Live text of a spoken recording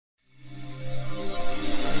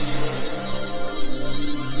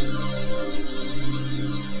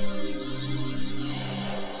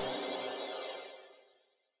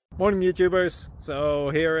Morning YouTubers.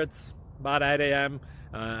 So here it's about 8 a.m.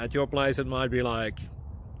 At your place it might be like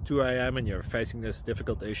 2 a.m. and you're facing this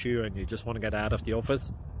difficult issue and you just want to get out of the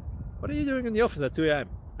office. What are you doing in the office at 2 a.m.?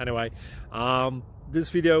 Anyway, this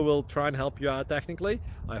video will try and help you out technically.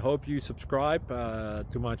 I hope you subscribe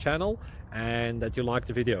to my channel and that you like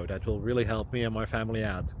the video. That will really help me and my family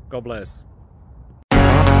out. God bless.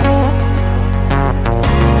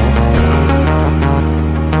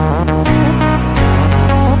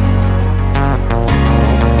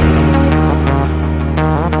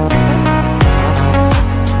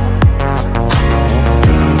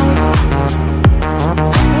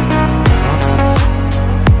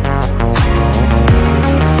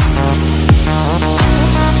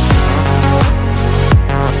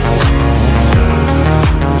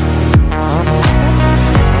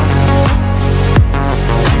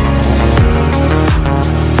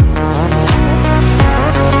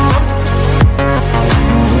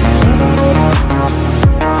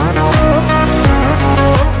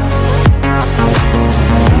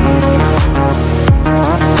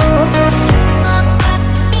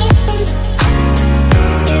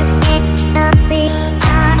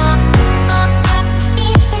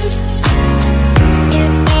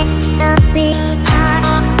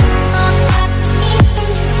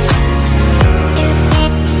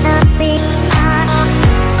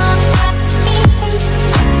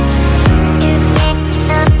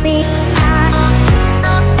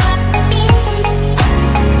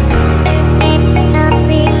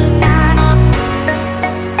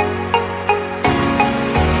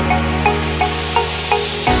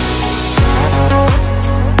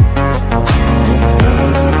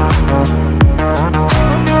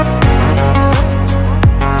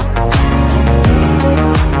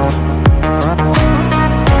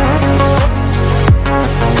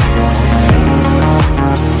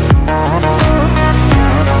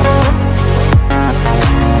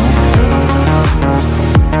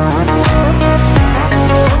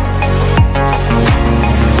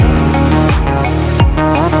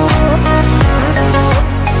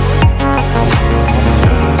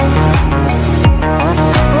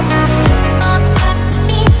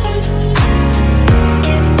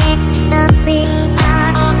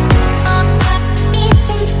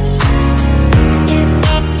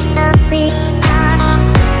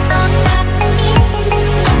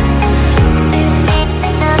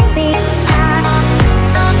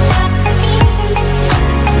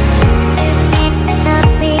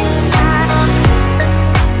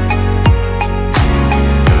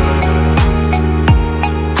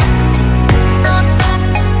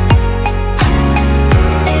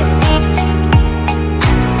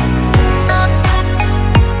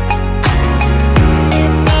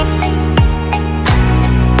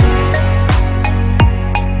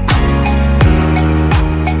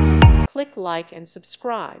 Click like and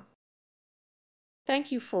subscribe.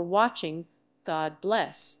 Thank you for watching. God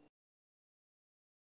bless.